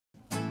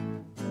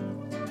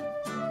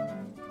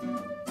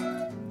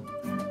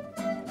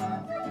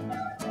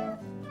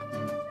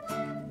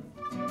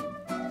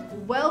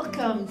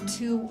Welcome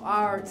to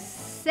our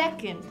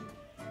second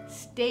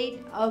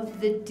State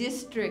of the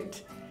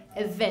District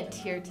event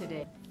here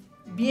today.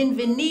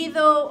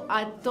 Bienvenido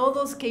a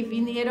todos que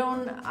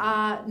vinieron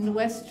a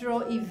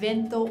nuestro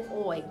evento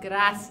hoy.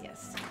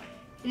 Gracias.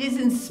 It is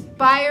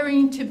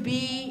inspiring to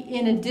be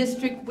in a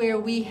district where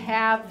we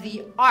have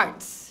the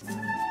arts.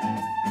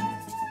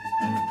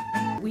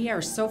 We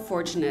are so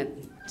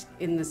fortunate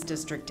in this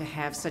district to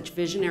have such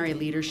visionary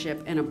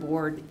leadership and a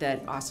board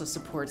that also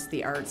supports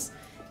the arts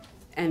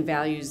and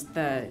values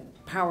the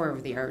power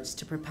of the arts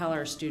to propel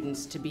our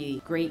students to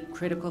be great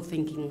critical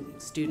thinking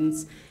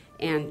students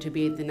and to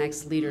be the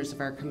next leaders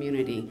of our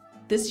community.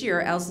 This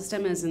year, El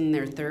Sistema is in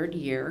their third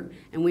year,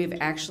 and we've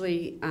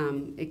actually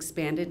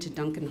expanded to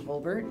Duncan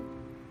Holbert.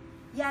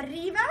 Y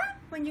arriba,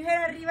 when you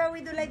hear arriba,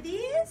 we do like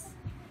this.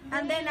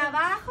 And then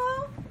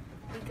abajo,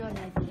 we go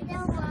like this.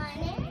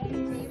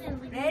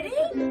 Ready?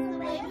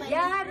 Y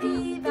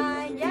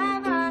arriba y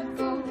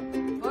abajo,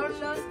 por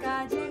los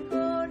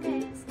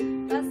callejones,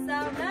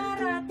 pasa una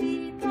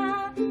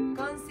ratita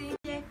con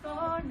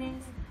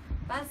cillejones.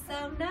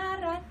 Pasa una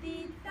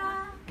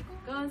ratita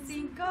con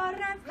 5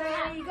 ratas.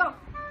 There you go.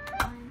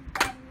 1,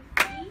 2,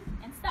 3,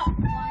 and stop. 1,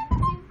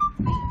 2,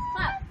 3,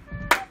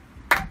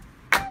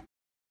 clap.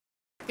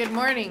 Good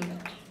morning.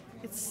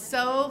 It's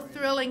so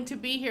thrilling to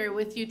be here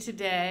with you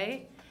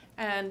today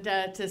and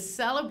to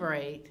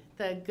celebrate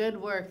the good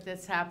work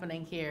that's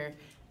happening here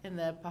in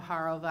the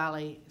Pajaro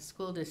Valley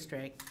School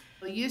District.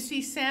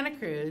 UC Santa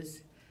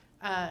Cruz,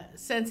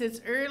 since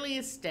its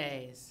earliest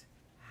days,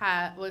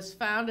 was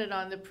founded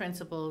on the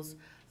principles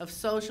of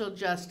social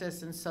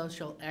justice and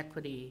social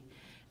equity.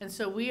 And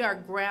so we are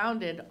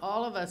grounded,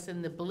 all of us,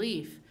 in the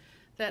belief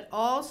that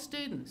all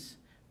students,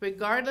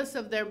 regardless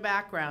of their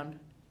background,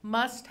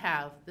 must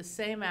have the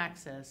same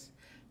access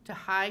to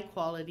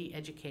high-quality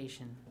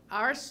education.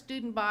 Our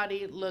student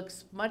body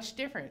looks much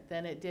different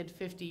than it did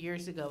 50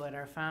 years ago at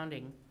our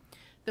founding.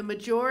 The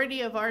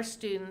majority of our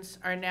students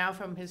are now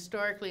from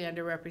historically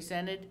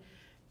underrepresented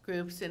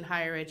groups in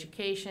higher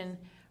education.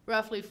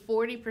 Roughly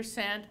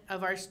 40%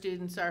 of our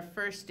students are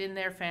first in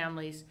their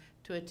families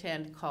to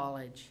attend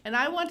college. And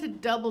I want to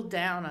double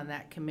down on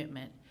that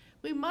commitment.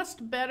 We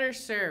must better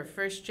serve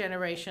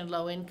first-generation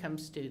low-income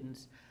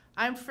students.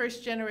 I'm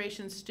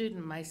first-generation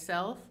student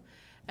myself,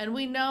 and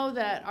we know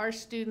that our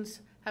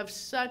students have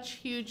such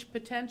huge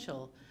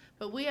potential,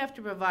 but we have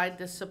to provide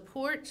the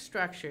support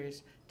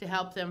structures to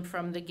help them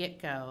from the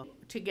get-go.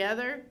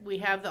 Together, we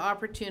have the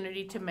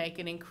opportunity to make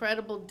an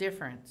incredible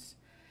difference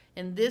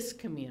in this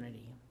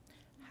community.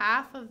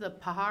 Half of the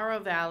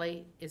Pajaro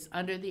Valley is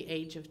under the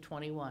age of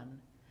 21.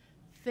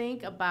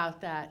 Think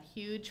about that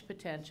huge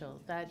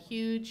potential, that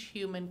huge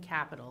human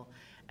capital,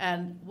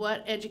 and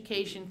what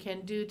education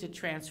can do to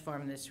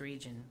transform this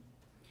region.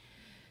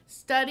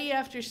 Study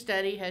after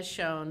study has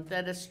shown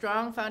that a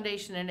strong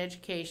foundation in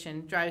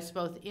education drives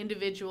both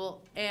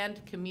individual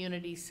and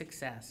community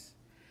success.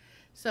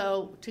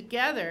 So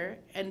together,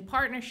 in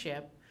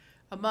partnership,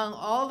 among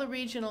all the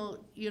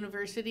regional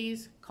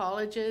universities,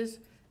 colleges,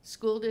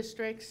 school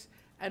districts,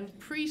 and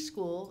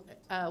preschool,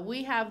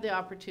 we have the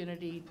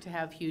opportunity to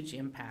have huge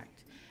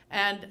impact.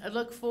 And I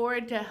look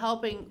forward to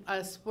helping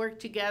us work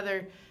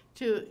together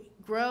to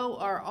grow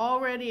our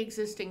already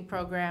existing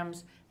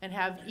programs and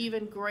have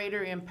even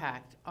greater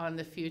impact on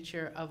the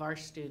future of our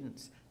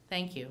students.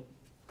 Thank you.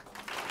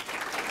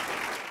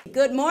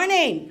 Good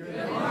morning.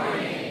 Good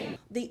morning.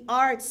 The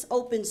arts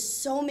open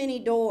so many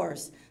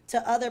doors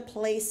to other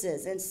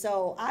places, and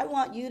so I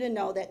want you to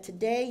know that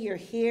today you're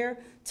here,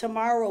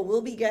 tomorrow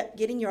we'll be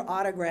getting your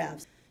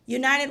autographs.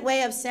 United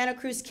Way of Santa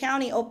Cruz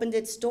County opened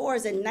its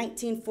doors in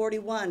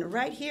 1941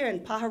 right here in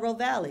Pajaro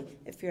Valley,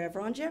 if you're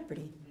ever on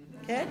Jeopardy,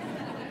 okay?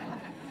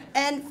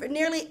 And for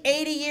nearly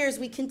 80 years,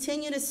 we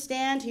continue to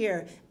stand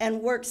here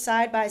and work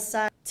side by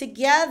side.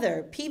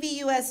 Together,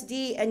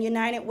 PVUSD and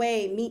United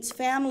Way meets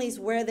families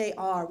where they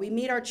are. We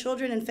meet our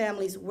children and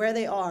families where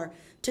they are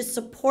to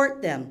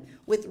support them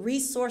with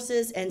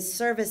resources and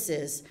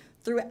services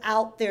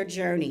throughout their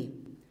journey,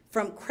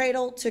 from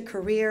cradle to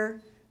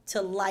career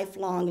to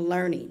lifelong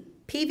learning.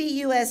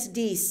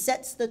 PVUSD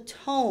sets the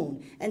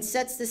tone and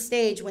sets the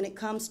stage when it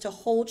comes to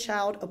whole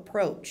child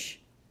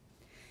approach.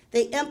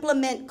 They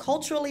implement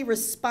culturally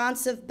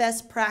responsive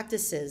best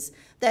practices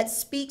that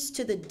speaks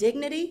to the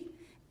dignity,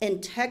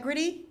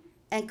 integrity,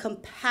 and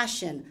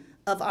compassion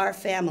of our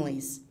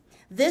families.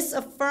 This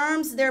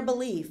affirms their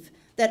belief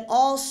that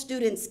all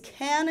students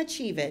can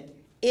achieve it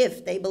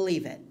if they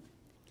believe it.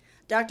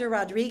 Dr.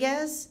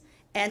 Rodriguez,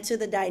 and to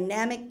the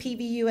dynamic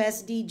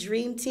PVUSD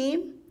Dream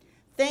Team,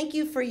 thank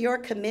you for your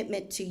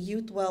commitment to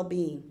youth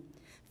well-being.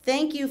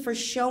 Thank you for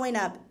showing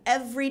up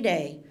every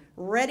day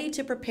ready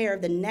to prepare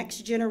the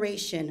next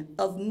generation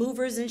of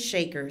movers and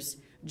shakers,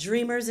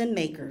 dreamers and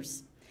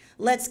makers.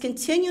 Let's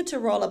continue to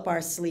roll up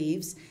our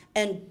sleeves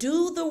and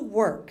do the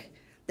work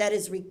that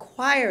is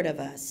required of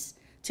us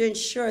to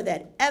ensure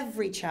that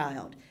every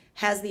child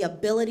has the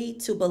ability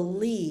to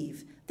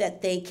believe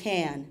that they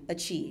can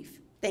achieve.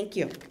 Thank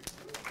you.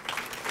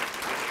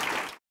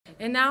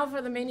 And now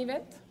for the main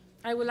event,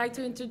 I would like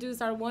to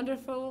introduce our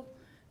wonderful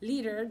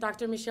leader,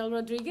 Dr. Michelle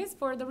Rodriguez,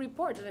 for the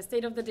report on the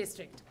state of the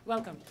district.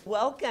 Welcome.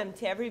 Welcome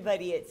to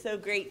everybody. It's so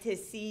great to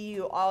see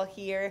you all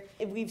here.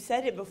 We've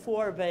said it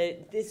before,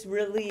 but this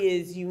really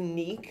is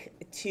unique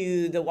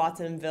to the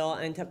Watsonville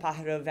and to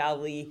Pajaro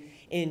Valley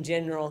in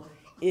general,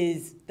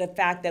 is the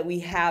fact that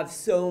we have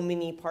so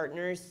many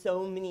partners,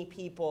 so many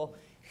people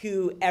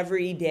who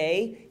every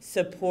day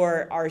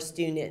support our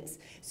students.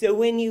 So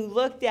when you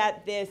looked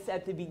at this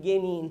at the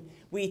beginning,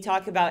 we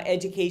talk about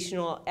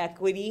educational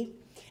equity,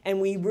 and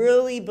we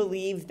really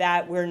believe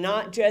that we're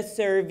not just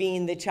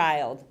serving the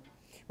child.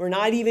 We're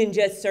not even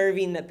just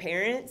serving the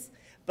parents,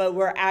 but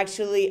we're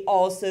actually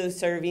also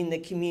serving the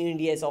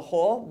community as a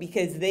whole,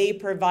 because they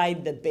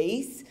provide the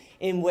base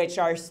in which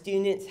our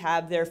students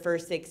have their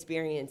first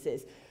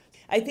experiences.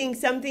 I think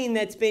something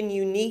that's been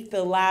unique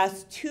the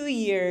last 2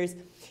 years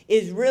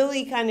is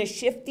really kind of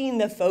shifting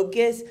the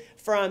focus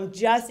from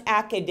just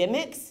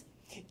academics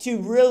to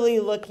really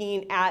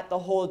looking at the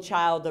whole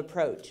child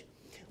approach.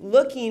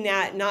 Looking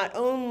at not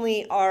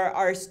only are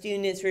our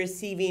students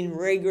receiving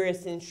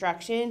rigorous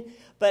instruction,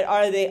 but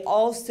are they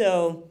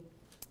also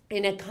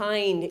in a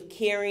kind,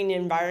 caring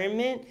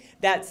environment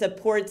that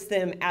supports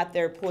them at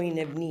their point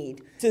of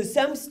need. So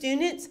some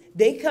students,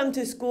 they come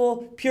to school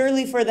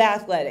purely for the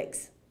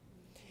athletics.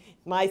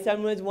 My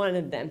son was one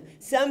of them.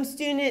 Some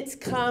students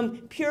come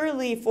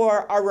purely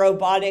for our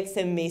robotics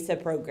and MESA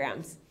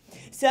programs.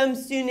 Some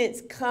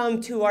students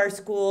come to our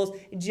schools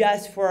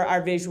just for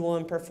our visual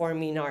and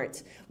performing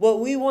arts. What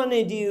we want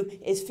to do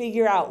is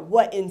figure out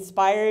what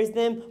inspires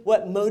them,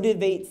 what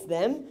motivates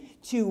them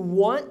to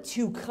want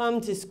to come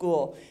to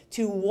school,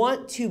 to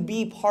want to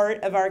be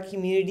part of our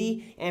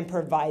community and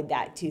provide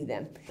that to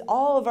them.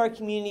 All of our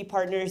community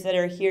partners that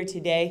are here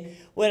today,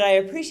 what I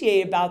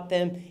appreciate about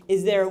them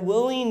is their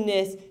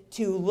willingness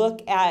to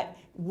look at,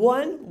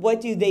 one,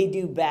 what do they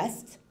do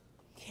best?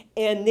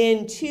 And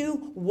then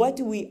two, what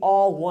do we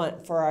all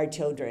want for our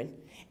children?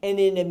 And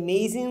it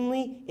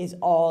amazingly is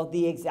all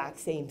the exact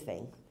same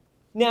thing.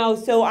 Now,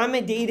 so I'm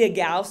a data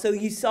gal, so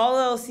you saw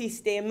El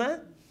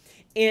Sistema,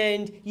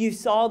 and you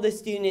saw the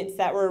students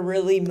that were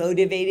really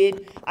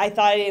motivated. I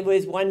thought it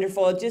was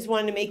wonderful. Just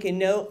wanted to make a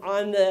note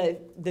on the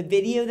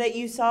video that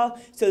you saw.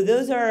 So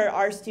those are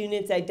our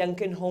students at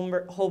Duncan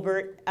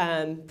Holbert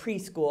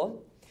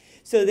Preschool.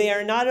 So they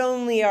are not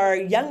only our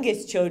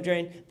youngest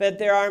children, but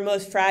they're our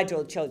most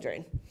fragile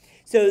children.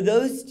 So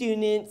those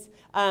students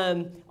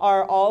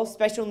are all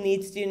special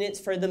needs students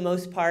for the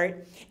most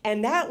part.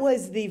 And that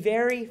was the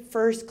very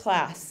first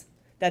class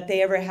that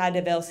they ever had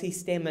of El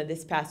Sistema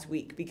this past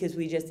week, because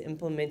we just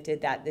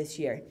implemented that this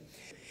year.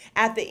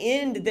 At the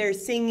end, they're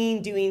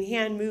singing, doing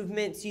hand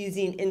movements,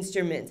 using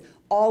instruments,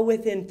 all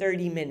within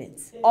 30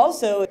 minutes.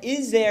 Also,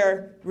 is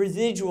there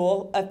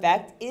residual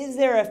effect? Is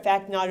there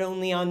effect not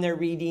only on their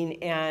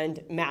reading and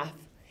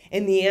math?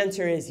 And the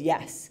answer is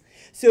yes.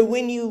 So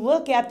when you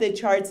look at the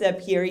charts up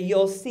here,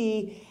 you'll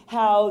see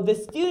how the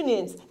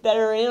students that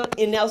are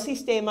in El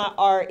Sistema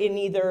are in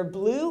either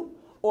blue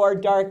or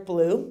dark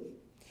blue.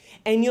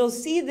 And you'll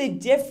see the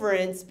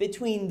difference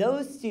between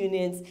those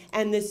students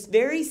and the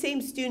very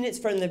same students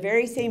from the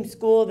very same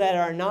school that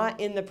are not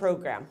in the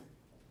program.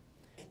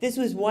 This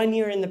was 1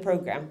 year in the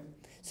program.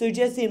 So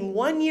just in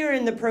 1 year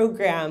in the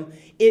program,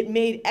 it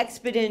made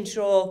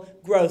exponential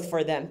growth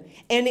for them.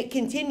 And it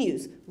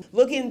continues.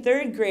 Look in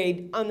third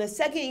grade, on the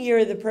second year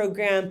of the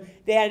program,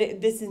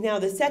 this is now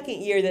the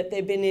second year that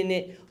they've been in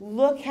it.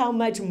 Look how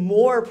much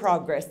more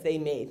progress they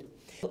made.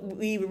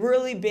 We're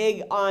really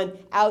big on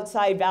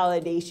outside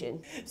validation.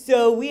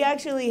 So we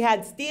actually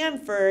had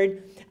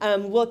Stanford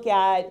look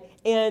at,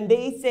 and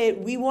they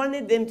said we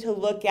wanted them to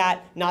look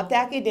at not the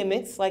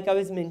academics, like I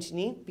was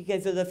mentioning,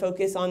 because of the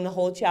focus on the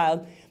whole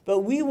child,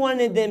 but we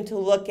wanted them to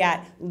look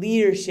at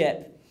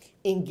leadership,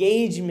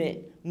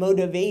 engagement,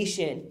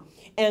 motivation,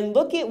 and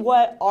look at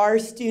what our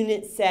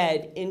students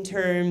said in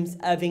terms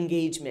of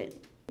engagement.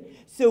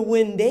 So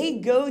when they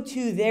go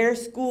to their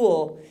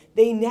school,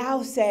 they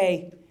now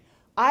say,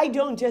 I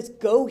don't just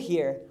go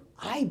here,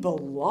 I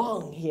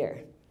belong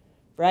here,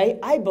 right?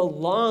 I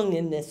belong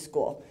in this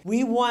school.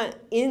 We want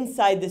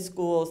inside the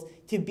schools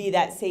to be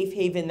that safe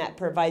haven that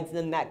provides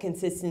them that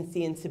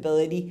consistency and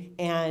stability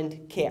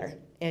and care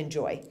and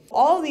joy.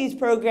 All these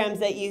programs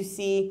that you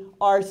see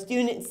are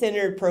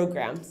student-centered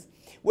programs,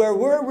 where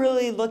we're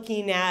really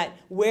looking at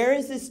where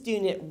is the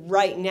student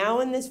right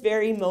now in this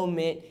very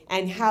moment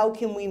and how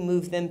can we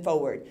move them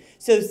forward.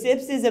 So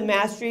SIPS is a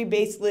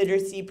mastery-based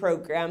literacy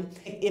program.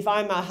 If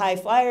I'm a high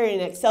flyer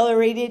and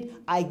accelerated,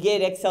 I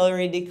get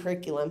accelerated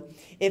curriculum.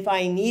 If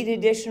I need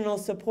additional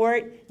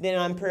support, then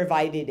I'm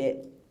provided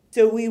it.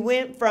 So we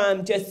went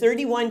from just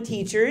 31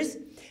 teachers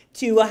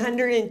to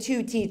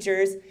 102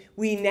 teachers.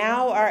 We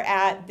now are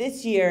at,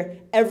 this year,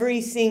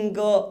 every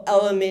single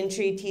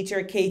elementary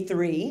teacher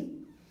K-3.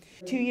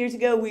 2 years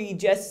ago, we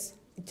just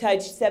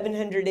touched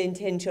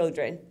 710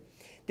 children.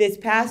 This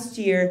past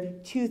year,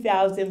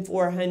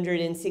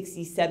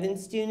 2,467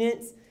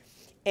 students.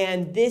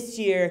 And this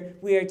year,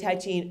 we are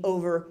touching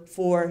over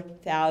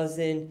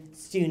 4,000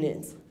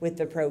 students with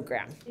the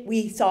program.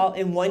 We saw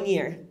in 1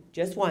 year,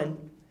 just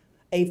one,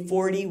 a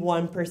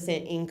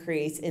 41%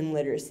 increase in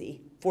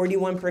literacy.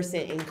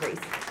 41% increase.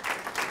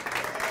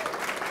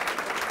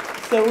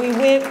 So we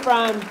went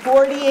from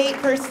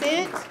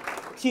 48%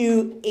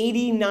 to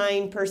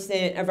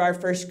 89% of our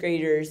first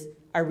graders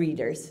are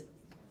readers.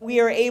 We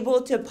are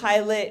able to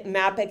pilot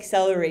MAP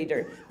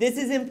Accelerator. This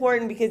is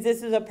important because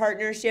this is a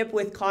partnership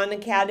with Khan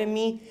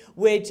Academy,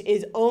 which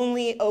is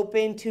only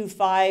open to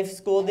 5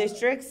 school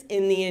districts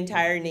in the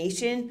entire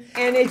nation.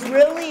 And it's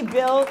really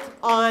built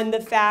on the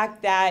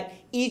fact that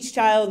each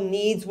child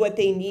needs what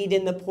they need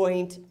in the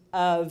point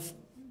of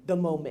the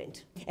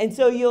moment. And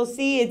so you'll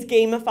see it's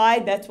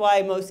gamified. That's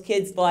why most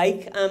kids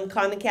like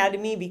Khan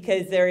Academy,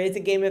 because there is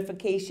a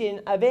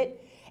gamification of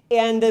it.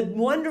 And the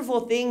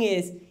wonderful thing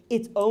is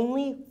it's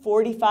only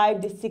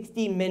 45 to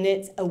 60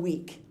 minutes a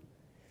week.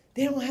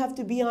 They don't have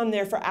to be on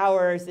there for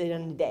hours in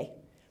a day.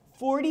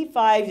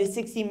 45 to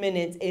 60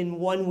 minutes in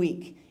 1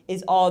 week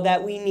is all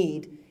that we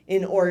need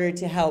in order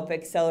to help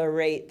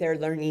accelerate their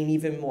learning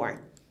even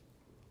more.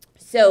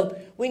 So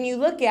when you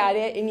look at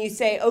it and you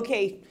say,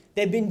 okay,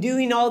 they've been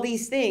doing all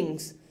these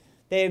things.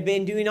 They've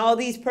been doing all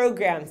these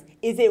programs.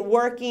 Is it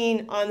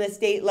working on the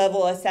state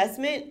level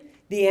assessment?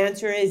 The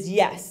answer is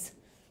yes,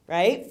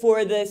 right?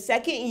 For the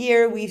second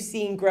year, we've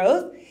seen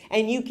growth,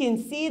 and you can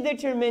see the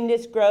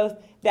tremendous growth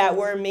that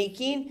we're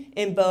making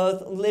in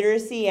both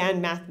literacy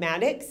and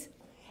mathematics.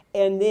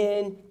 And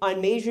then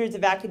on measures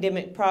of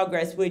academic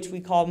progress, which we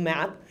call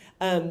MAP,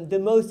 the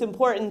most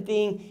important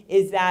thing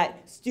is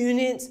that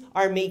students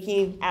are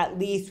making at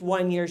least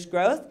 1 year's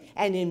growth,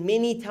 and in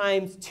many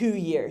times 2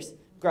 years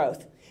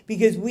growth.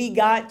 Because we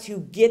got to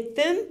get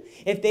them.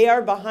 If they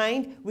are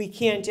behind, we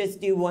can't just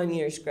do 1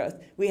 year's growth.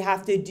 We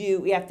have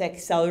to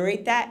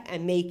accelerate that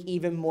and make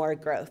even more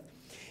growth.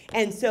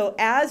 And so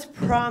as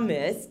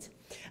promised,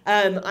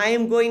 I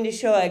am going to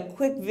show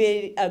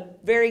a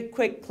very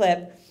quick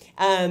clip,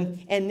 and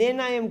then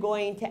I am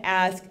going to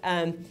ask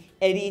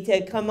Eddie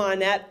to come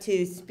on up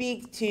to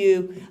speak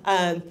to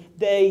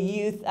the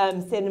Youth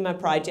Cinema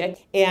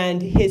Project.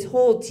 And his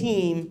whole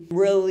team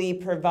really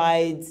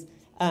provides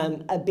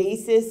a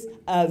basis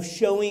of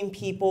showing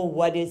people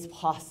what is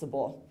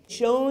possible.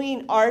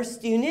 Showing our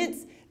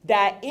students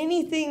that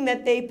anything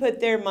that they put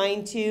their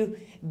mind to,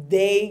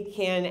 they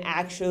can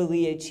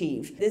actually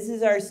achieve. This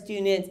is our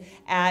students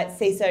at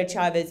Cesar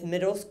Chavez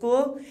Middle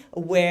School,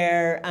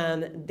 where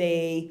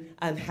they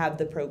have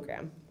the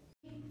program.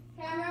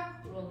 Camera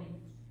rolling.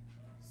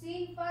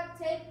 C5,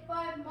 take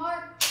 5,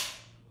 mark.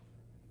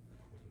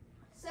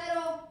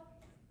 Settle.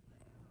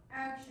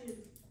 Action.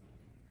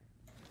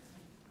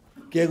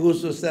 Qué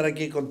gusto estar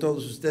aquí con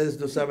todos ustedes.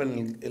 No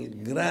saben el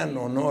gran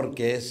honor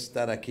que es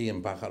estar aquí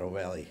en Pájaro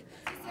Valley.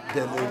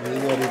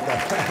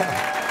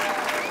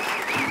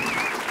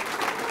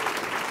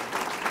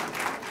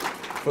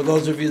 For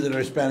those of you that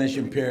are Spanish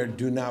impaired,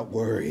 do not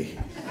worry.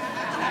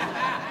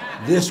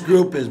 This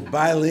group is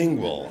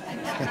bilingual.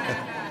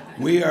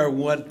 We are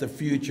what the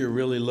future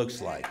really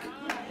looks like,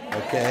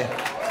 okay?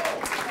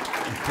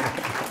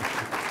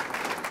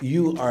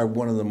 You are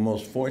one of the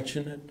most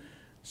fortunate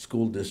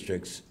school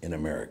districts in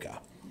America.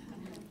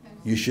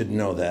 You should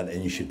know that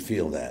and you should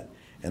feel that.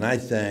 And I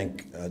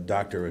thank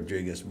Dr.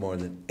 Rodriguez more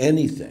than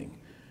anything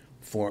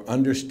for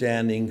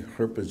understanding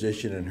her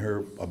position and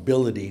her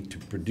ability to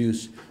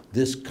produce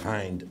this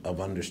kind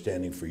of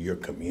understanding for your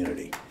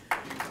community.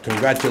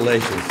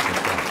 Congratulations.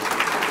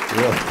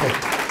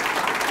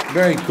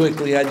 Very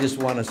quickly, I just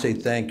want to say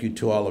thank you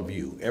to all of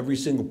you. Every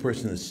single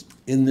person that's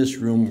in this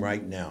room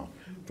right now,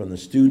 from the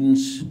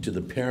students to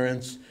the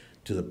parents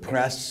to the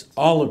press,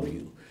 all of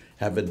you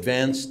have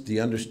advanced the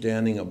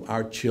understanding of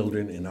our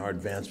children and our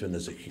advancement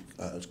as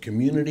a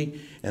community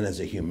and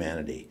as a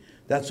humanity.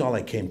 That's all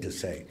I came to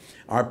say.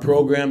 Our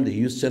program, the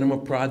Youth Cinema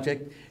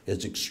Project,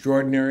 is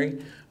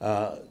extraordinary.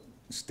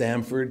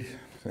 Stanford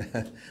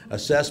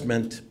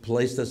assessment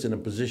placed us in a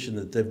position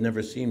that they've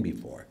never seen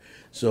before.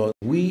 So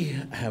we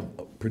have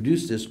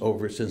produced this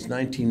over since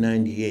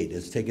 1998.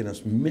 It's taken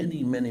us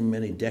many, many,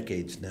 many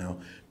decades now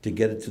to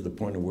get it to the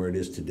point of where it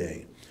is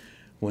today.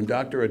 When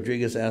Dr.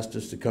 Rodriguez asked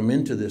us to come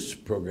into this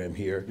program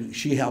here,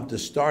 she helped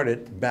us start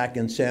it back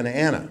in Santa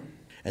Ana.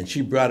 And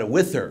she brought it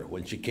with her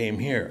when she came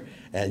here.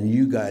 And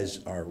you guys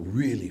are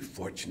really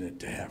fortunate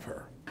to have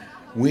her.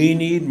 We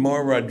need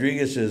more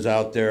Rodriguezes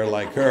out there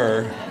like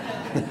her.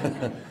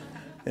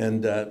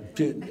 And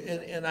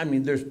I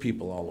mean, there's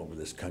people all over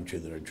this country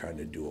that are trying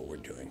to do what we're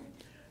doing.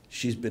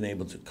 She's been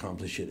able to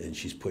accomplish it, and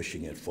she's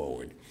pushing it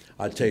forward.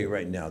 I'll tell you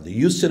right now, the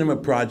Youth Cinema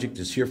Project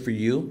is here for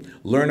you.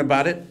 Learn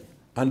about it,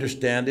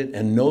 understand it,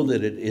 and know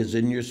that it is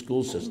in your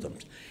school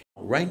systems.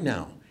 Right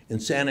now, in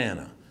Santa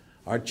Ana,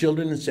 our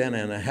children in Santa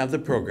Ana have the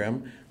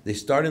program. They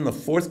start in the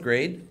 4th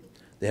grade.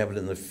 They have it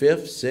in the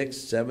 5th, 6th,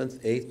 7th,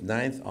 8th,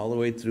 9th, all the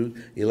way through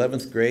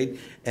 11th grade.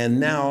 And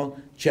now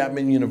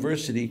Chapman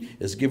University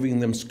is giving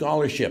them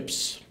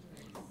scholarships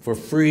for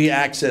free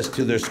access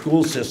to their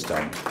school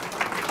system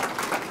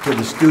to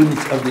the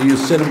students of the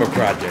Youth Cinema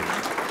Project.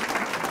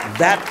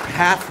 That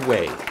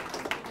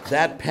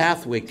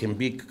pathway can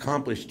be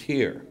accomplished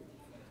here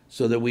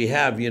so that we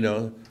have, you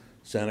know,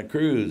 Santa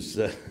Cruz,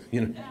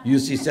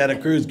 UC Santa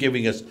Cruz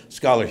giving us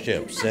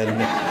scholarships, and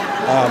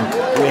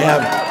we'll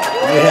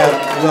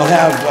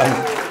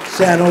have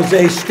San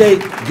Jose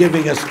State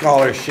giving us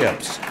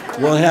scholarships.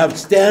 We'll have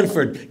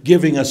Stanford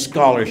giving us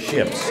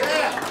scholarships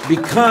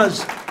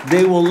because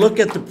they will look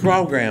at the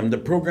program. The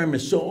program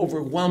is so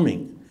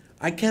overwhelming.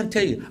 I can't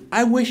tell you.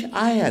 I wish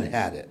I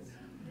had it.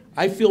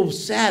 I feel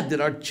sad that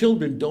our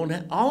children don't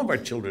have, all of our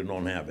children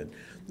don't have it.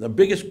 The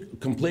biggest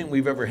complaint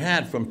we've ever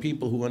had from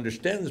people who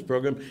understand this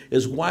program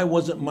is, why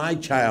wasn't my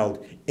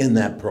child in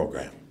that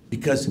program?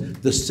 Because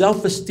the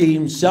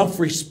self-esteem,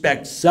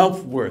 self-respect,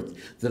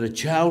 self-worth that a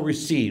child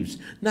receives,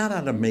 not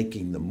out of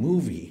making the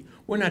movie.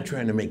 We're not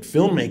trying to make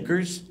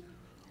filmmakers.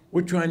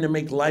 We're trying to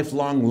make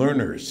lifelong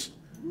learners.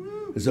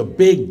 There's a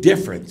big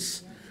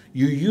difference.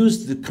 You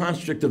use the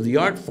construct of the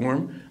art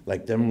form,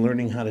 like them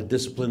learning how to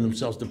discipline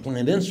themselves to play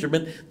an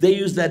instrument. They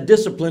use that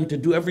discipline to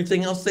do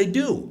everything else they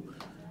do.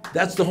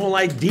 That's the whole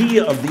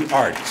idea of the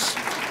arts.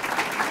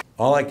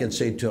 All I can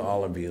say to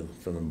all of you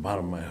from the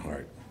bottom of my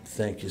heart,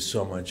 thank you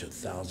so much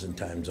 1,000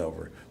 times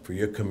over for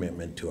your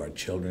commitment to our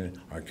children,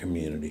 our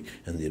community,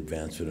 and the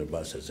advancement of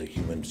us as a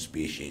human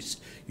species.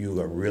 You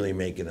are really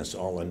making us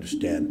all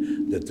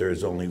understand that there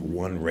is only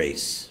one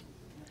race,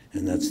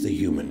 and that's the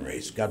human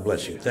race. God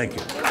bless you. Thank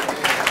you.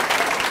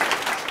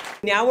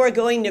 Now we're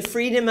going to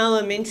Freedom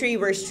Elementary.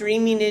 We're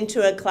streaming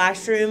into a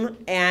classroom,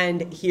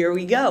 and here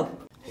we go.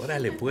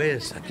 Órale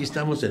pues, aquí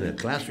estamos en el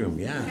classroom,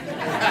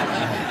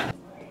 yeah.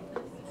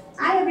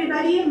 Hi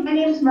everybody, my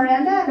name is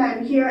Miranda and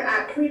I'm here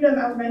at Freedom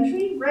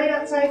Elementary, right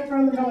outside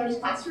Carla Miller's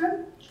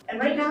classroom. And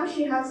right now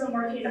she has them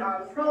working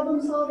on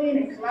problem solving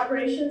and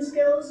collaboration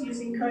skills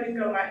using Code and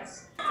Go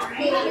Mice.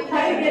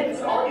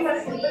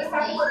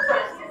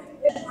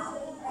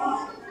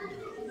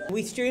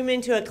 We stream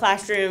into a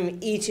classroom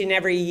each and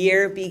every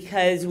year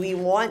because we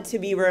want to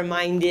be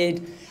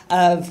reminded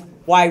of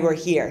why we're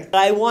here.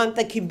 I want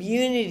the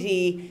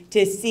community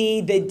to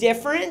see the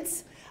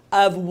difference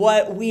of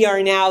what we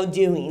are now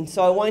doing.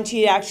 So I want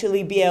you to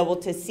actually be able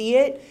to see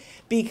it,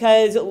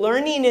 because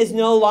learning is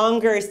no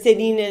longer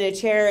sitting in a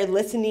chair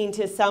listening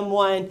to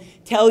someone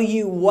tell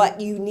you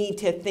what you need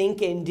to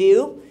think and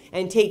do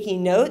and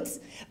taking notes,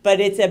 but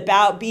it's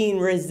about being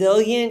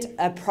resilient,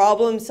 a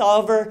problem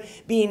solver,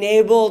 being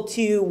able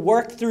to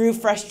work through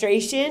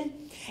frustration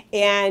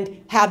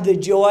and have the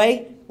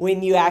joy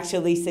when you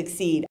actually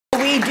succeed.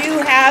 We do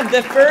have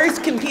the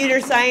first computer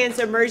science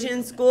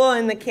immersion school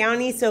in the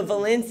county, so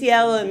Valencia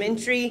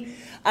Elementary.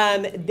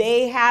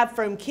 They have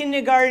from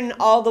kindergarten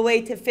all the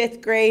way to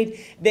 5th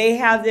grade, they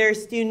have their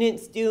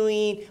students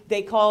doing,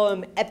 they call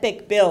them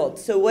epic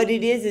builds. So what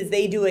it is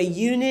they do a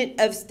unit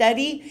of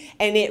study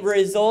and it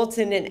results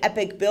in an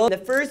epic build. The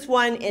first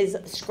one is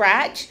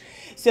Scratch.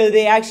 So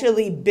they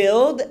actually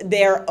build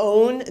their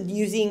own,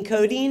 using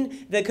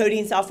coding, the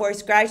coding software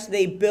Scratch,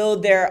 they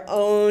build their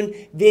own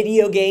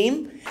video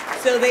game.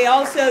 So they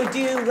also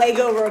do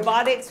Lego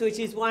Robotics, which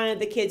is one of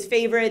the kids'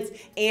 favorites,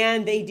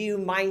 and they do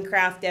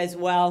Minecraft as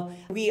well.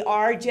 We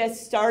are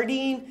just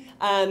starting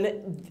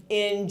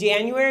in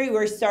January,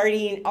 we're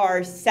starting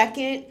our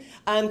second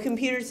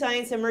computer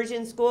science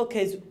immersion school,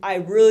 because I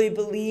really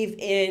believe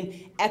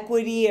in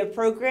equity of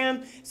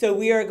program. So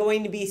we are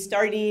going to be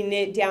starting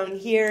it down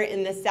here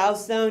in the South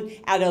Zone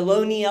at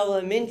Ohlone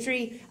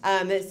Elementary,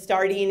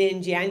 starting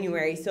in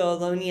January. So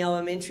Ohlone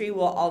Elementary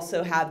will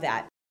also have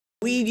that.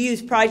 We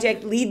use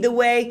Project Lead the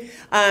Way,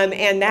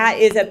 and that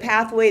is a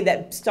pathway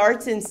that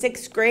starts in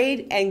 6th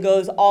grade and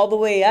goes all the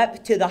way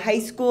up to the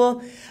high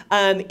school.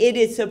 It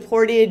is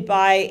supported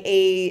by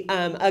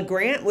a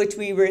grant which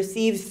we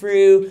received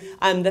through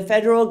the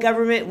federal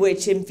government,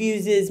 which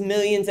infuses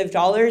millions of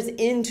dollars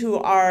into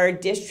our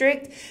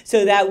district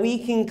so that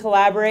we can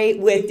collaborate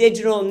with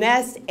Digital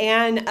Nest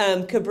and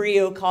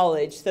Cabrillo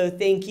College. So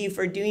thank you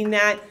for doing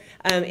that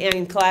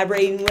and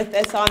collaborating with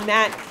us on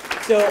that.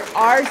 So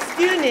our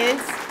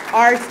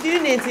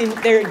students in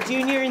their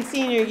junior and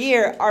senior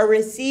year are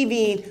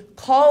receiving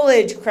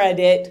college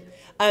credit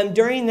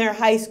during their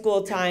high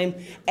school time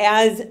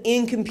as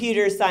in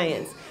computer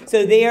science.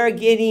 So they are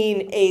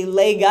getting a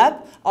leg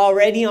up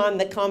already on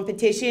the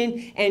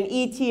competition, and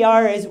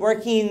ETR is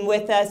working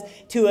with us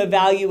to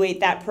evaluate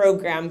that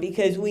program,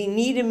 because we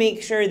need to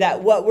make sure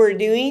that what we're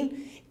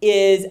doing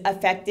is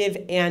effective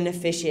and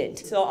efficient.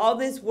 So all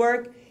this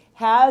work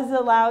has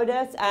allowed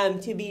us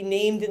to be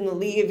named in the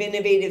League of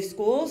Innovative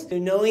Schools. So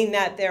knowing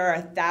that there are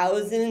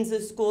thousands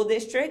of school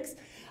districts,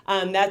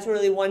 that's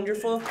really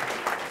wonderful.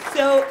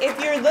 So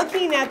if you're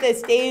looking at the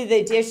state of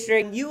the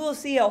district, you will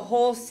see a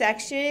whole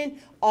section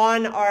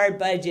on our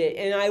budget.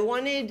 And I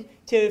wanted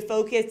to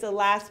focus the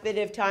last bit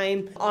of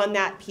time on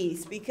that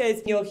piece,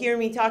 because you'll hear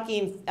me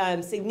talking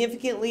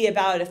significantly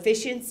about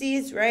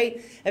efficiencies,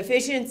 right?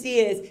 Efficiency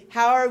is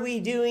how are we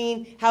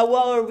doing, how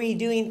well are we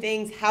doing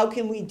things, how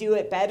can we do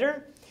it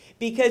better?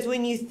 Because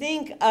when you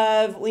think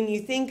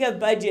of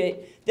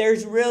budget,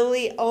 there's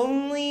really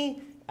only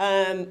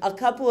a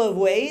couple of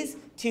ways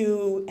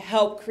to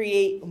help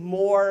create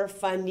more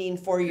funding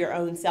for your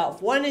own self.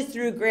 One is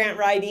through grant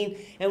writing,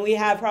 and we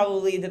have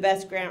probably the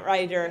best grant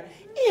writer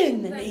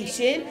in the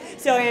nation.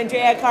 So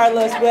Andrea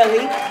Carlos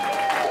Willie.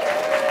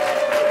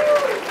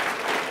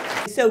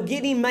 So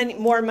getting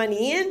more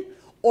money in,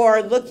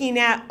 or looking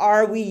at,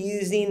 are we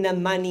using the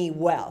money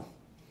well,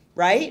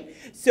 right?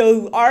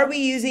 So are we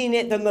using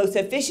it the most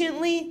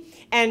efficiently,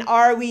 and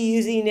are we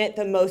using it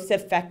the most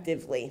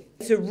effectively?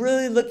 So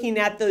really looking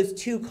at those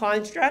two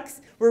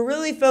constructs, we're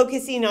really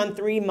focusing on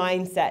 3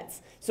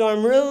 mindsets. So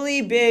I'm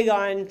really big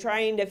on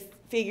trying to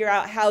figure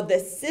out how the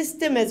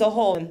system as a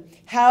whole,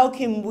 how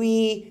can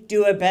we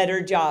do a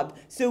better job?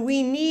 So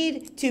we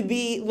need to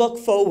look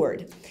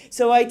forward.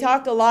 So I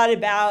talked a lot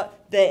about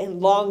the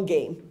long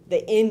game,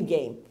 the end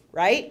game,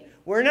 right?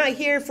 We're not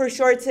here for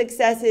short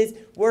successes.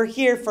 We're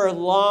here for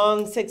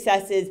long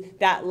successes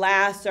that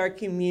last our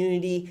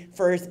community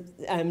for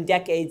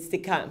decades to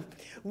come.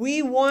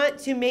 We want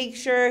to make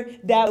sure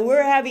that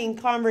we're having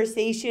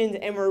conversations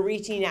and we're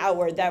reaching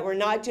outward, that we're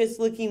not just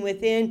looking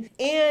within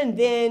and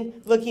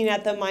then looking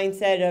at the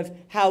mindset of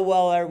how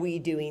well are we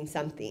doing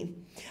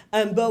something.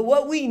 But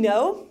what we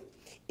know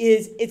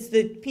is it's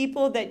the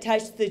people that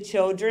touch the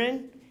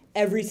children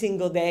every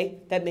single day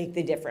that make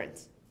the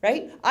difference,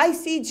 right? I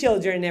see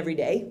children every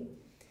day,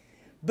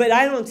 but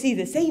I don't see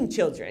the same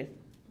children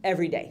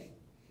every day,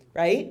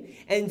 right?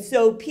 And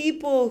so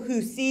people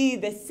who see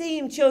the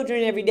same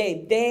children every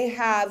day, they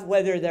have,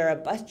 whether they're a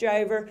bus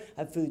driver,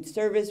 a food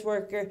service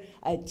worker,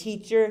 a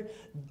teacher,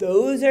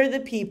 those are the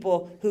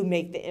people who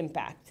make the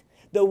impact.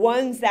 The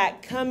ones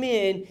that come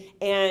in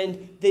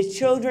and the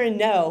children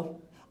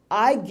know,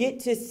 I get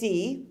to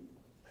see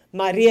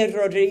Maria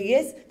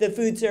Rodriguez, the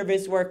food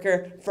service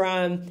worker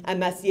from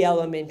Maciel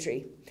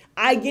Elementary.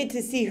 I get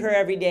to see her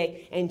every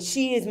day, and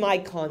she is my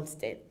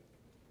constant,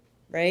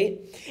 right?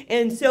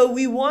 And so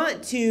we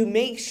want to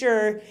make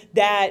sure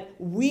that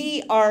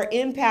we are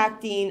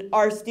impacting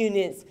our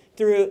students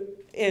through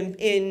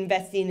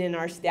investing in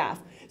our staff.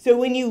 So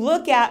when you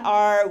look at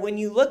our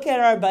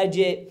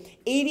budget,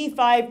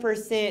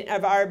 85%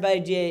 of our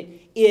budget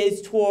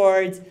is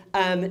towards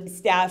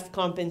staff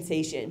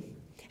compensation.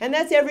 And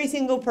that's every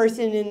single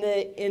person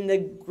in the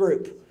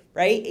group,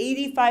 right?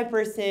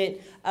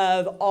 85%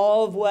 of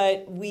all of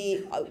what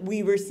we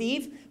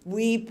receive,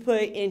 we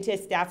put into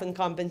staff and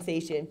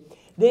compensation.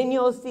 Then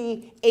you'll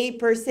see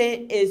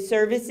 8% is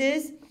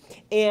services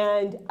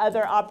and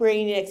other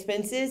operating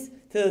expenses.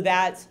 So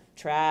that's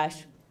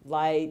trash,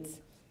 lights,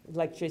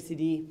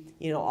 electricity,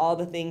 all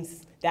the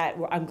things that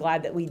I'm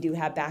glad that we do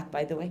have back,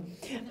 by the way.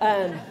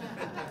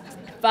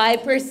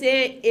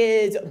 5%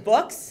 is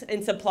books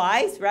and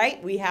supplies,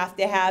 right?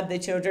 The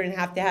children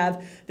have to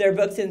have their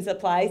books and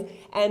supplies.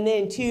 And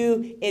then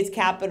 2 is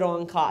capital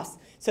and costs.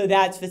 So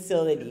that's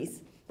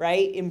facilities,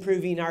 right?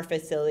 Improving our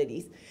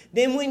facilities.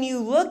 Then when you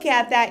look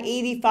at that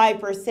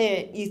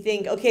 85%, you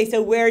think, okay,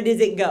 so where does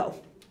it go?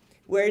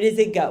 Where does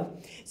it go?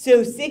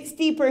 So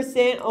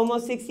 60%,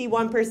 almost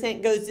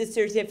 61% goes to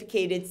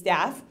certificated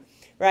staff,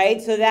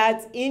 right? So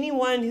that's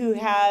anyone who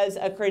has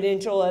a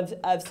credential of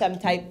some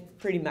type,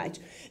 pretty much.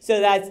 So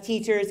that's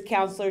teachers,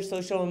 counselors,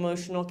 social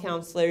emotional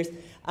counselors,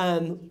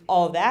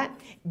 all that.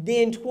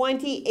 Then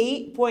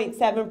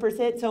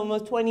 28.7%, so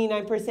almost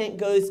 29%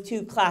 goes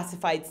to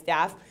classified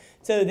staff.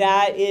 So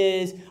that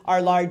is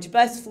our large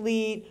bus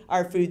fleet,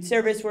 our food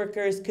service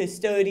workers,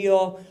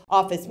 custodial,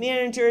 office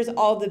managers,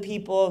 all the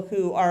people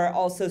who are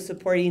also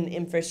supporting the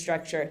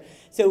infrastructure.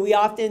 So we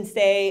often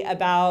say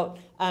about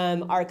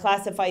our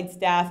classified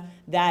staff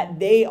that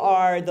they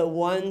are the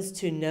ones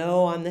to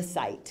know on the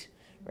site,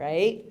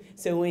 right?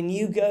 So when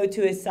you go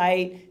to a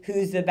site,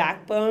 who's the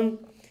backbone?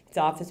 It's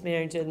office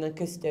manager and the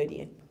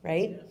custodian,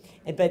 right?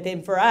 But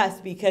then for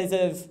us, because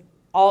of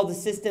all the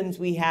systems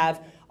we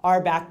have, our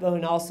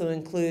backbone also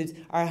includes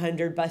our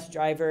 100 bus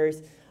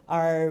drivers,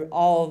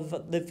 all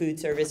of the food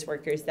service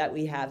workers that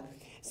we have.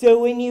 So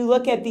when you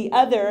look at the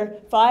other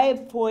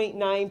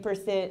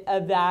 5.9%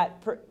 of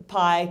that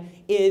pie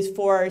is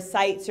for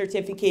site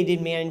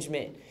certificated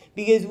management,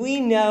 because we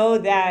know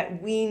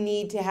that we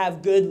need to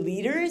have good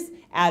leaders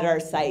at our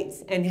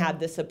sites and have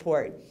the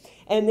support.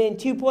 And then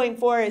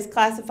 2.4 is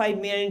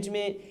classified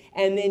management,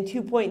 and then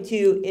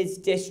 2.2 is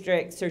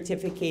district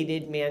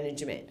certificated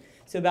management.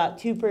 So about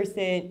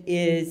 2%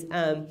 is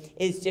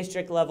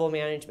district level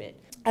management.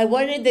 I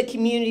wanted the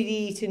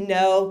community to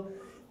know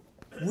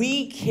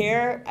we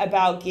care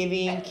about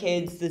giving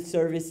kids the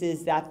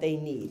services that they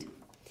need.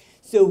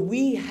 So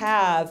we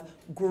have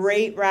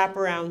great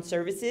wraparound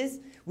services.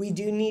 We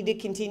do need to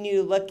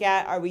continue to look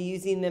at, are we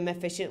using them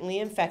efficiently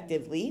and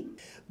effectively?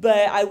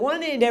 But I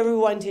wanted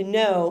everyone to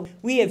know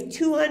we have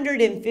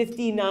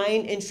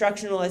 259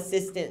 instructional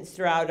assistants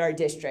throughout our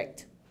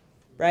district,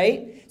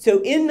 right?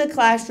 So in the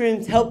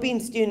classrooms helping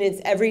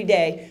students every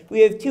day,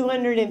 we have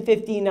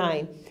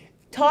 259.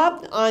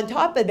 On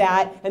top of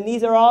that, and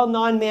these are all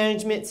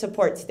non-management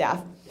support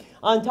staff,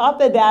 on top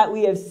of that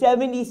we have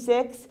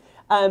 76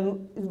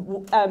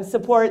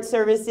 support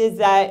services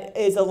that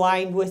is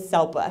aligned with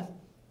SELPA.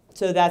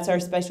 So that's our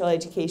special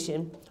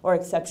education or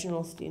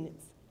exceptional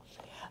students.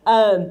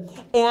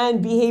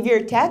 And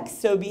behavior techs.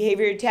 So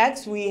behavior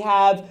techs, we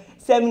have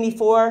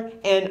 74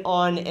 and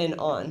on and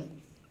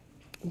on.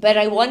 But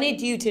I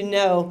wanted you to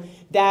know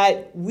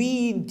that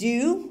we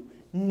do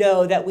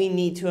know that we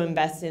need to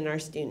invest in our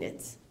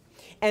students.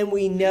 And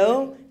we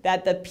know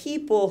that the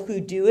people who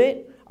do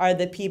it are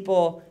the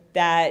people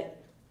that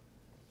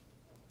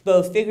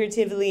both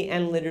figuratively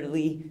and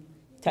literally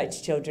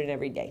touch children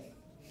every day.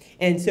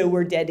 And so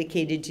we're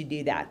dedicated to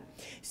do that.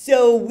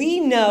 So we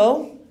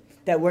know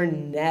that we're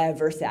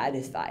never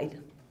satisfied,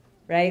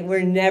 right?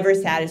 We're never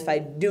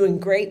satisfied. Doing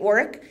great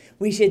work,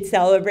 we should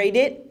celebrate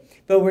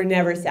it, but we're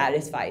never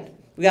satisfied.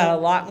 We got a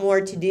lot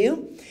more to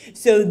do.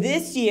 So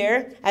this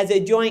year, as a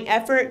joint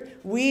effort,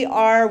 we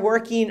are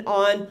working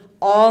on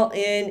all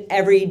in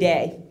every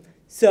day.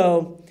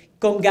 So,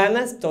 con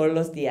ganas todos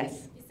los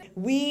días.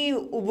 We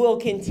will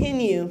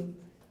continue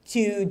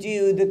to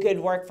do the good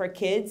work for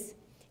kids,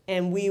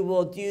 and we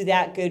will do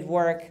that good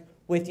work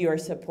with your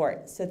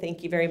support. So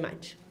thank you very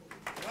much.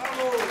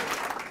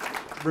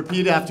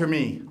 Repeat after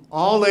me.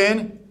 All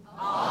in.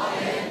 All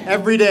in.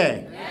 Every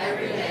day.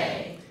 Every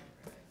day.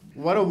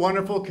 What a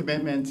wonderful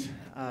commitment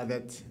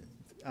that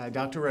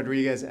Dr.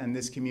 Rodriguez and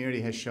this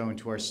community has shown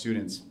to our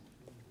students.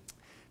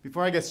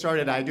 Before I get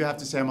started, I do have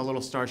to say I'm a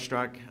little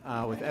starstruck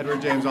with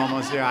Edward James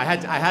Olmos here. I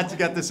had to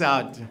get this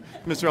out,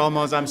 Mr.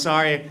 Olmos. I'm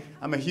sorry.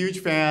 I'm a huge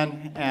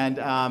fan,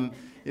 and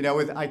you know,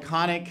 with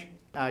iconic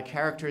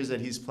characters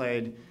that he's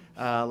played,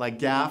 like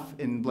Gaff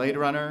in Blade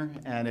Runner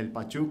and El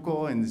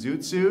Pachuco in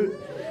Zoot Suit.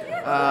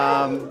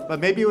 But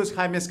maybe it was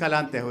Jaime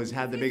Escalante who's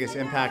had the biggest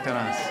impact on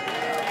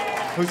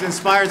us, who's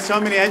inspired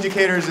so many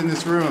educators in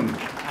this room.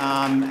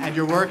 And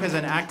your work as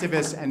an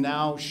activist and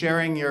now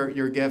sharing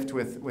your gift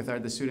with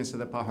the students of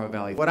the Pajaro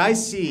Valley. What I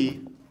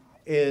see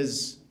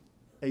is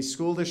a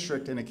school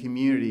district and a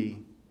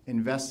community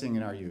investing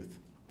in our youth.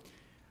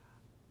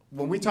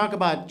 When we talk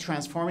about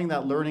transforming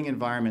that learning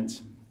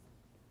environment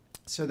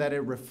so that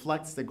it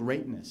reflects the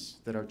greatness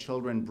that our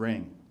children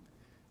bring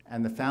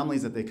and the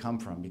families that they come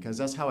from, because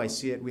that's how I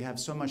see it. We have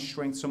so much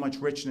strength, so much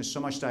richness, so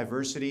much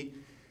diversity.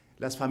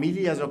 Las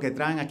familias lo que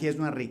traen aquí es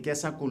una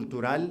riqueza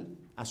cultural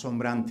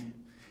asombrante.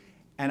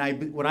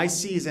 And what I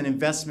see is an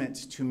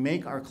investment to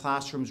make our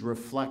classrooms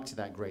reflect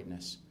that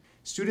greatness.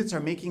 Students are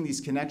making these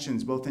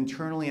connections both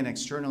internally and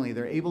externally.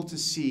 They're able to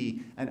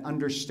see and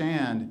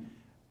understand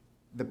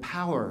the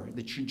power,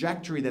 the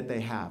trajectory that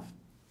they have.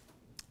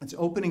 It's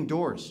opening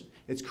doors.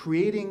 It's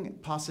creating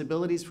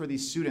possibilities for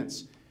these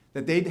students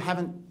that they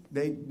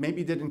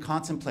maybe didn't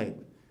contemplate,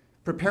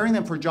 preparing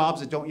them for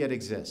jobs that don't yet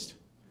exist.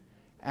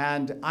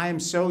 And I am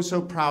so,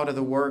 so proud of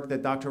the work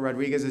that Dr.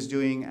 Rodriguez is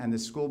doing and the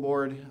school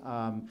board,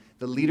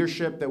 the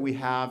leadership that we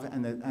have,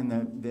 and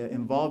the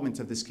involvement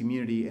of this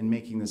community in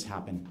making this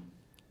happen.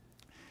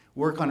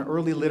 Work on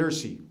early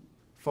literacy,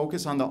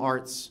 focus on the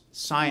arts,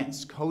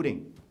 science,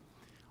 coding.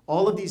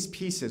 All of these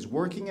pieces,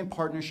 working in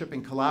partnership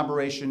and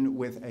collaboration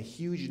with a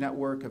huge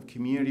network of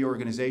community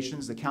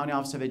organizations, the County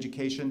Office of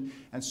Education,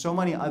 and so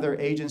many other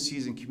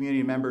agencies and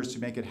community members to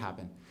make it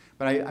happen.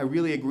 But I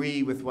really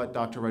agree with what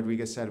Dr.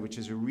 Rodriguez said, which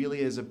is it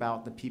really is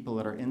about the people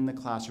that are in the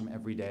classroom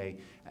every day,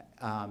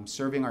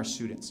 serving our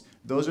students.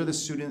 Those are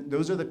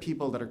the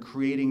people that are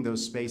creating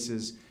those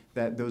spaces,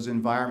 those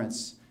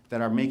environments that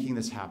are making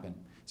this happen.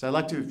 So I'd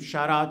like to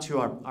shout out to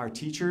our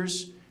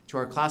teachers, to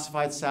our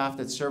classified staff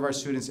that serve our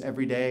students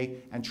every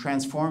day and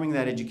transforming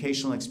that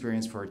educational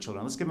experience for our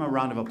children. Let's give them a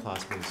round of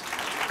applause, please.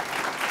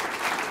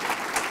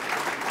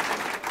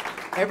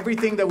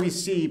 Everything that we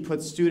see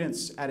puts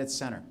students at its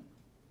center.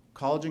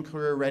 College and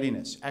career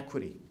readiness,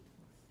 equity.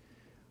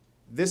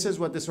 This is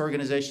what this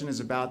organization is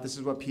about. This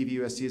is what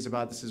PVUSD is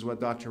about. This is what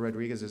Dr.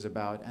 Rodriguez is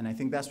about. And I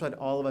think that's what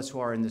all of us who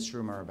are in this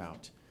room are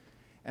about.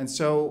 And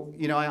so,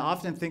 you know, I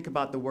often think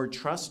about the word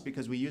trust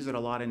because we use it a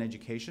lot in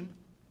education.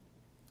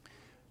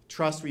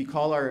 Trust, we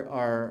call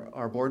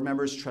our board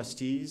members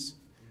trustees.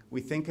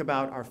 We think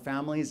about our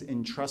families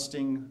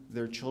entrusting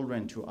their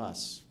children to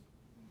us.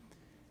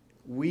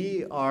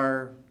 We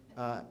are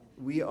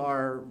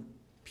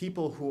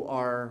people who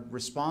are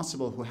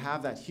responsible, who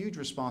have that huge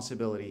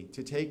responsibility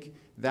to take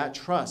that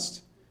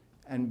trust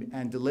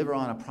and deliver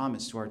on a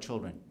promise to our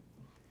children.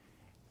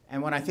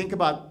 And when I think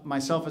about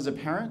myself as a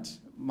parent,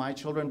 my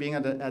children being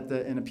in a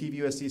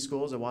PVUSD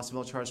schools, a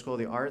Watsonville Charter School of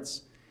the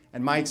Arts,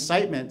 and my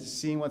excitement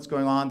seeing what's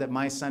going on, that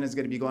my son is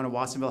going to be going to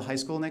Watsonville High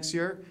School next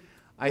year,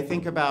 I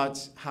think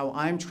about how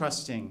I'm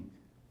trusting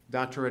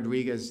Dr.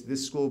 Rodriguez,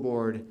 this school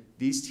board,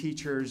 these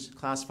teachers,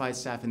 classified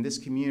staff, and this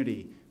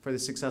community for the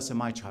success of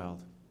my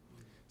child.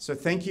 So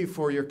thank you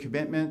for your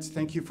commitment.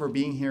 Thank you for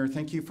being here.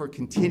 Thank you for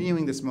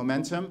continuing this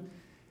momentum.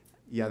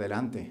 Y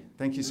adelante.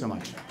 Thank you so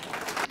much.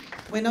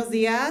 Buenos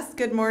días.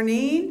 Good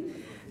morning.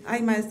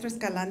 Ay, Maestro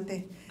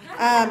Escalante.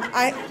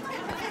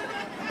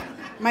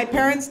 My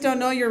parents don't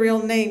know your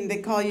real name. They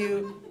call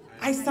you,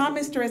 I saw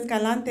Mr.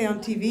 Escalante on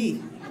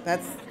TV.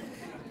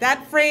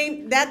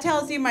 That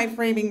tells you my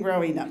framing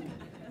growing up,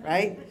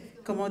 right?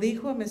 Como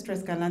dijo Mr.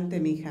 Escalante,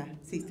 mija,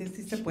 sí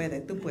se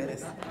puede, tú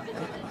puedes.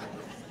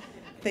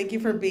 Thank you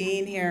for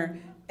being here.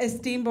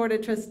 Esteemed Board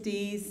of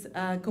Trustees,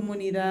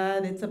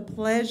 comunidad, it's a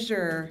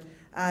pleasure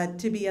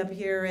to be up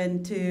here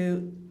and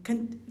to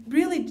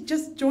really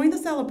just join the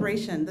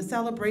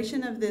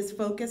celebration of this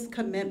focused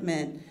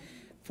commitment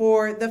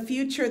for the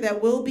future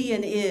that will be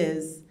and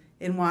is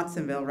in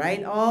Watsonville,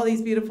 right? All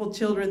these beautiful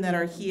children that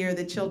are here,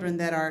 the children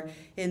that are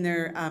in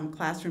their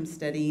classroom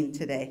studying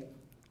today.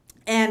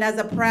 And as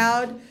a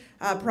proud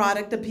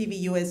product of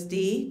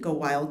PVUSD, go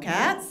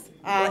Wildcats,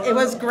 it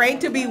was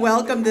great to be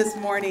welcomed this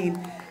morning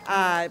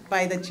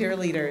by the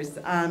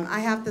cheerleaders. I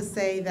have to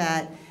say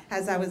that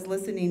as I was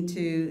listening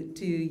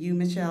to you,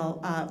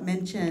 Michelle,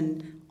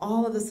 mention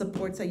all of the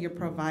supports that you're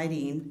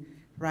providing,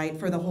 right,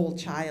 for the whole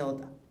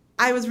child,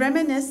 I was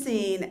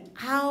reminiscing,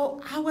 how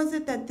was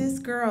it that this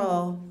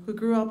girl who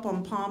grew up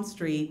on Palm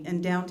Street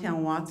in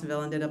downtown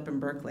Watsonville ended up in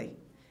Berkeley?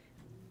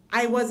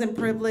 I wasn't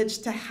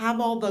privileged to have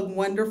all the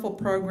wonderful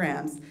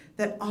programs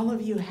that all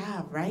of you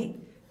have, right?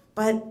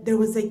 But there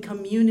was a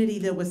community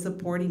that was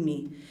supporting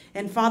me.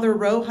 And Father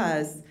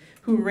Rojas,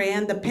 who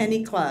ran the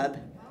Penny Club,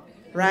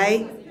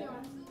 right,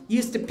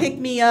 used to pick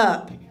me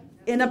up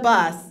in a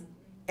bus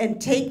and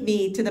take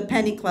me to the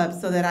Penny Club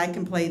so that I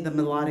can play the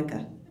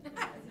melodica,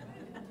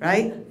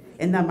 right?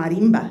 And the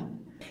marimba.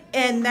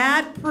 And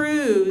that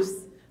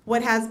proves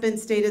what has been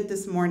stated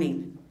this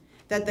morning,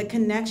 that the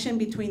connection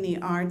between the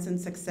arts and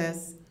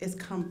success is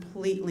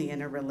completely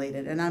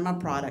interrelated, and I'm a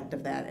product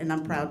of that, and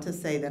I'm proud to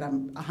say that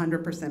I'm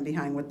 100%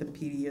 behind what the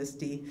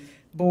PVUSD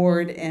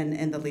board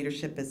and the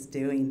leadership is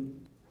doing.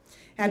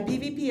 At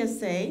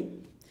PVPSA,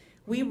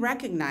 we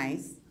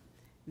recognize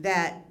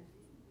that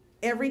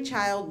every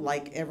child,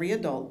 like every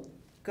adult,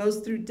 goes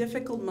through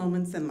difficult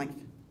moments in life.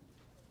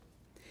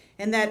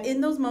 And that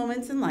in those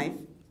moments in life,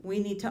 we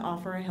need to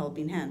offer a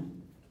helping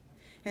hand.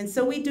 And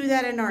so we do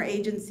that in our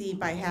agency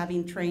by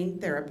having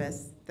trained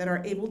therapists that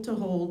are able to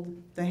hold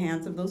the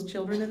hands of those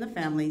children and the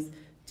families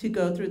to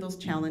go through those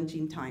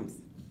challenging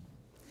times.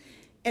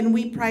 And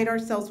we pride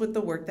ourselves with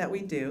the work that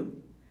we do,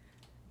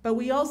 but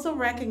we also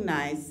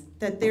recognize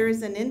that there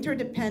is an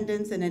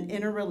interdependence and an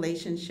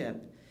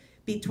interrelationship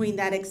between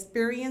that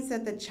experience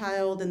that the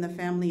child and the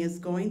family is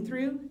going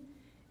through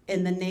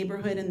and the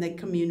neighborhood and the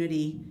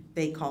community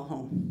they call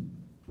home.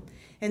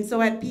 And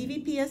so at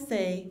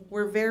PVPSA,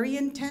 we're very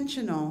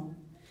intentional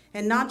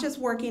and not just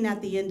working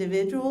at the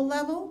individual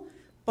level,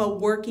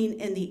 but working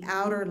in the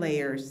outer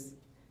layers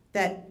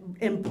that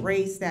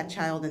embrace that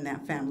child and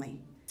that family.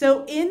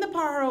 So in the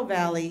Pajaro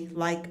Valley,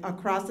 like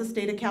across the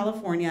state of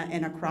California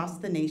and across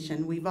the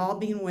nation, we've all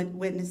been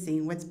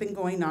witnessing what's been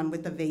going on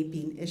with the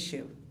vaping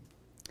issue.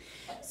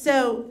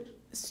 So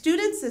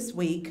students this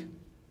week,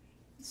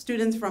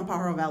 students from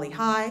Pajaro Valley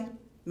High,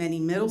 many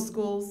middle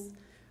schools,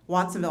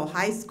 Watsonville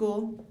High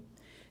School,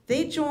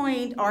 they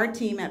joined our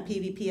team at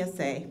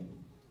PVPSA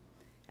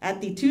at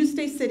the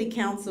Tuesday City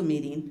Council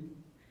meeting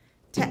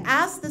to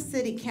ask the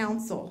City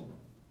Council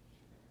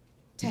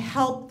to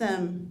help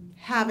them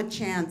have a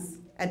chance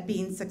at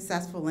being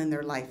successful in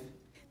their life.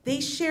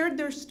 They shared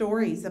their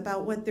stories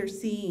about what they're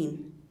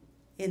seeing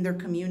in their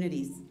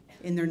communities,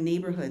 in their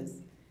neighborhoods.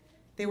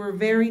 They were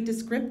very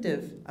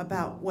descriptive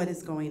about what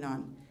is going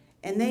on.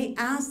 And they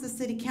asked the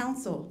City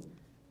Council,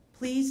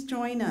 please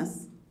join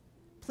us.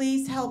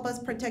 Please help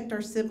us protect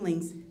our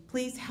siblings.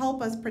 Please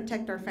help us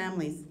protect our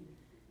families.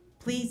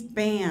 Please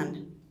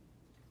ban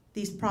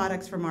these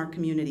products from our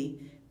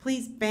community.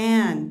 Please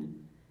ban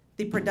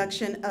the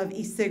production of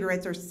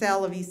e-cigarettes or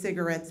sale of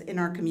e-cigarettes in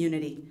our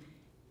community.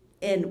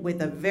 And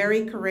with a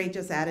very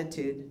courageous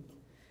attitude,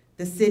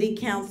 the City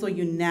Council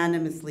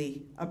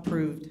unanimously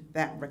approved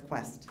that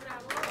request.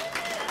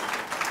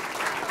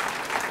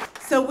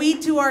 So we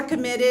too are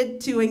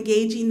committed to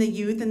engaging the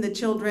youth and the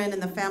children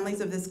and the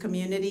families of this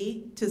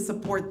community to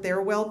support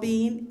their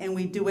well-being, and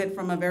we do it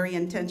from a very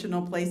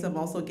intentional place of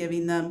also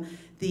giving them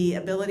the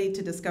ability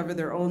to discover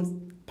their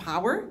own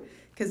power,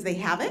 because they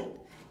have it,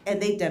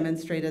 and they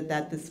demonstrated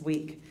that this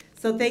week.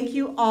 So thank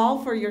you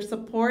all for your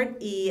support,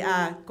 y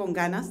con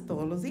ganas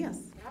todos los días.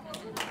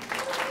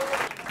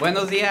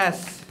 Buenos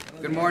días,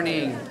 good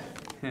morning.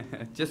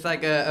 Just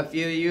like a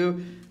few of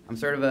you, I'm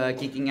sort of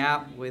geeking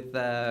out with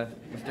Mr.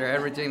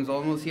 Edward James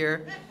Olmos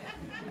here.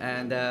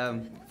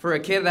 And for a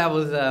kid that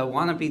was a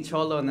wannabe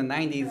cholo in the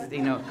 90s,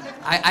 you know,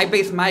 I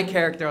based my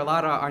character a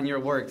lot on your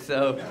work,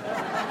 so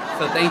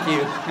thank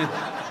you.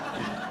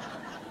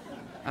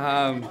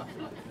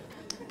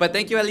 But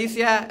thank you,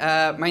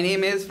 Alicia. My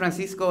name is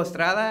Francisco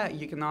Estrada.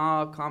 You can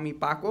all call me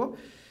Paco.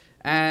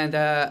 And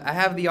I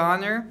have the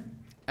honor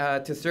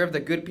to serve the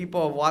good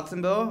people of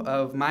Watsonville,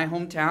 of my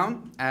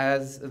hometown,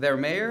 as their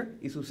mayor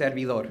y su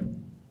servidor.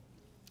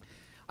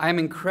 I am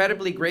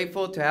incredibly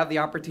grateful to have the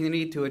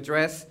opportunity to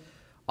address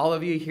all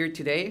of you here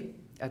today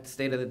at the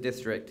State of the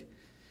District.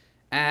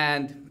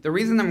 And the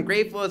reason I'm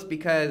grateful is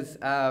because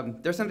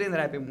there's something that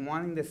I've been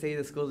wanting to say to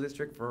the school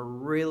district for a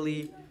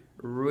really,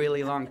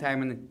 really long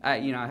time. And I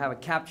have a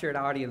captured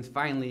audience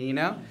finally, you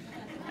know?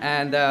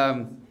 And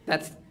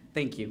that's,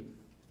 thank you.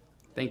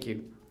 Thank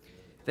you.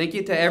 Thank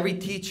you to every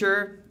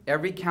teacher,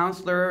 every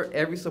counselor,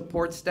 every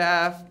support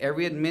staff,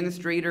 every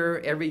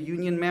administrator, every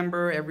union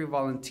member, every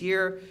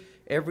volunteer,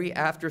 every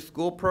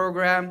after-school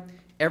program,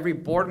 every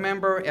board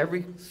member,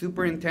 every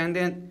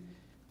superintendent.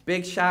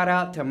 Big shout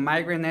out to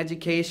Migrant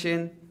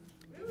Education.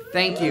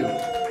 Thank you.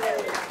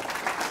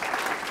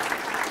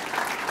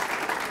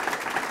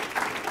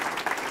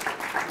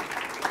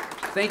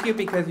 Thank you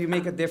because you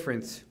make a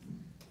difference.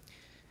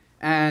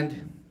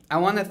 And I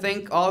want to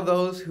thank all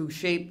those who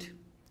shaped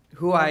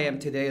who I am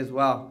today as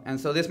well. And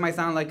so this might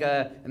sound like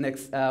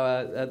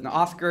an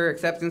Oscar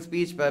acceptance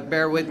speech, but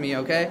bear with me,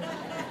 okay?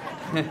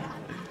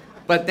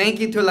 But thank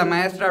you to La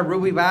Maestra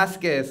Ruby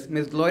Vasquez,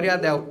 Ms. Gloria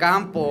Del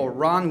Campo,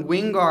 Ron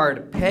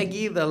Wingard,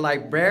 Peggy the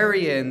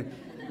librarian,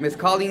 Ms.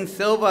 Colleen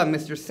Silva,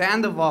 Mr.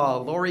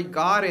 Sandoval, Lori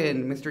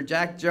Godden, Mr.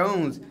 Jack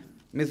Jones,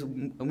 Ms.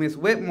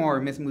 Whitmore,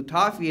 Ms.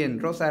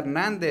 Mutafian, Rosa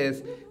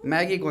Hernandez,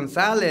 Maggie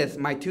Gonzalez,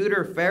 my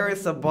tutor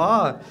Ferris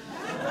Sabah,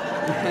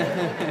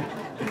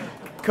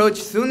 Coach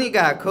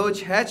Zuniga,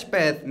 Coach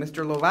Hedgepeth,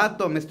 Mr.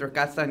 Lovato, Mr.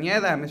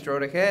 Castañeda, Mr.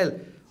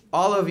 Oregel,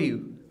 all of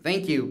you,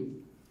 thank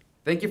you.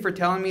 Thank you for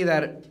telling me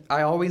that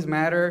I always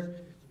matter.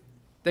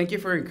 Thank you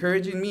for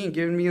encouraging me and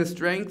giving me the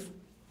strength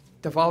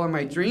to follow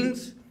my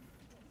dreams.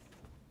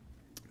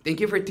 Thank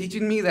you for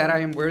teaching me that I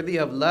am worthy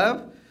of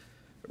love,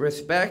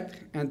 respect,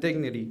 and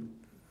dignity.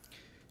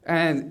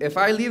 And if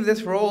I leave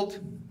this world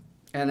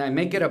and I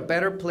make it a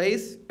better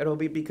place, it'll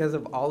be because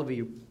of all of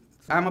you.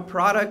 I'm a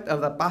product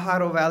of the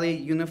Pajaro Valley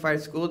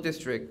Unified School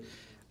District.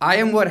 I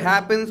am what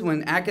happens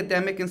when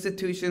academic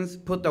institutions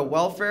put the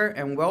welfare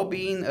and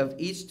well-being of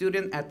each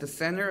student at the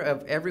center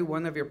of every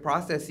one of your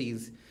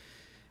processes.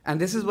 And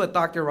this is what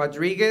Dr.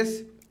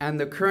 Rodriguez and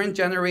the current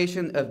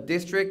generation of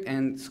district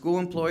and school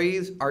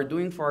employees are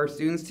doing for our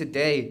students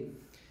today.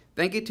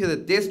 Thank you to the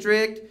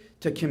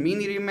district, to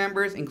community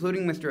members,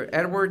 including Mr.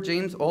 Edward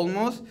James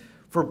Olmos,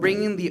 for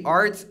bringing the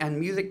arts and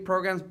music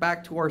programs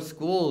back to our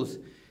schools.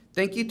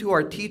 Thank you to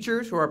our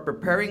teachers who are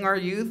preparing our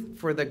youth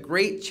for the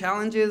great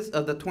challenges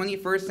of the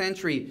 21st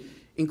century,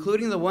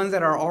 including the ones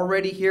that are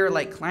already here,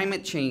 like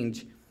climate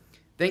change.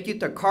 Thank you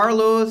to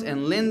Carlos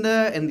and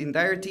Linda and the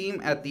entire team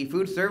at the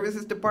Food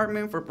Services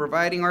Department for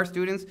providing our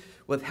students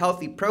with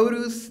healthy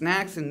produce,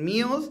 snacks, and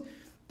meals.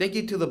 Thank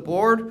you to the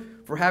board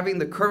for having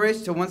the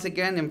courage to once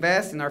again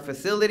invest in our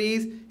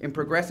facilities, in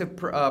progressive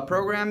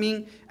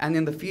programming, and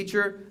in the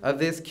future of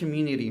this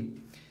community.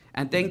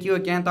 And thank you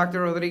again,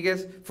 Dr.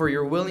 Rodriguez, for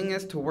your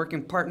willingness to work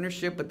in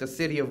partnership with the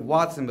city of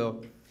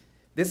Watsonville.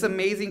 This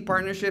amazing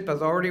partnership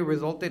has already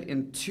resulted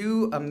in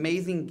 2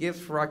 amazing gifts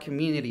for our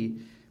community,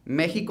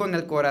 Mexico en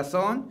el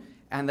Corazón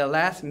and the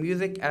last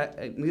Music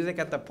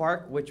at the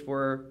Park, which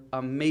were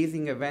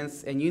amazing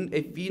events. And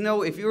if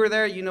you were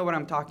there, you know what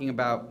I'm talking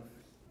about.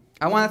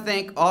 I want to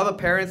thank all the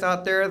parents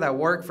out there that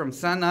work from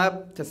sun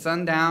up to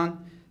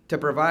sundown to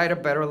provide a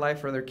better life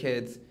for their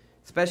kids,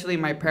 especially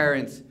my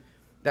parents,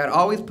 that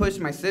always pushed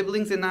my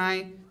siblings and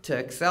I to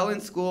excel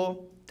in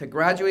school, to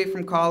graduate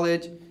from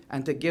college,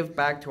 and to give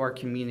back to our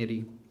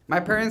community. My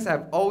parents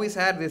have always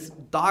had this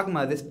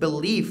dogma, this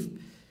belief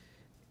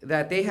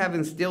that they have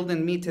instilled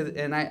in me,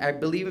 and I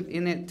believe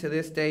in it to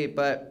this day,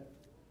 but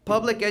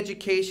public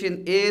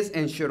education is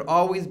and should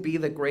always be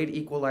the great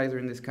equalizer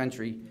in this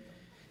country.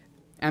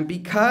 And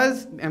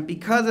because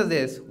of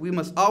this, we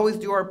must always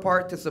do our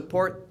part to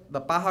support the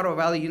Pajaro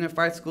Valley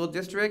Unified School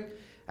District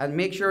and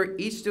make sure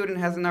each student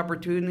has an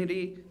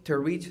opportunity to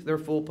reach their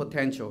full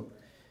potential.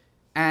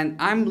 And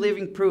I'm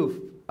living proof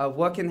of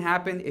what can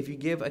happen if you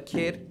give a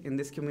kid in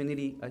this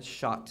community a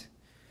shot.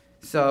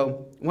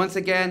 So once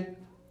again,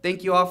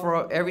 thank you all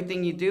for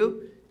everything you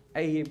do.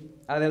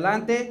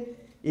 Adelante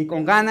y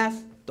con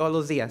ganas todos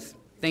los días.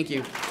 Thank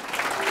you.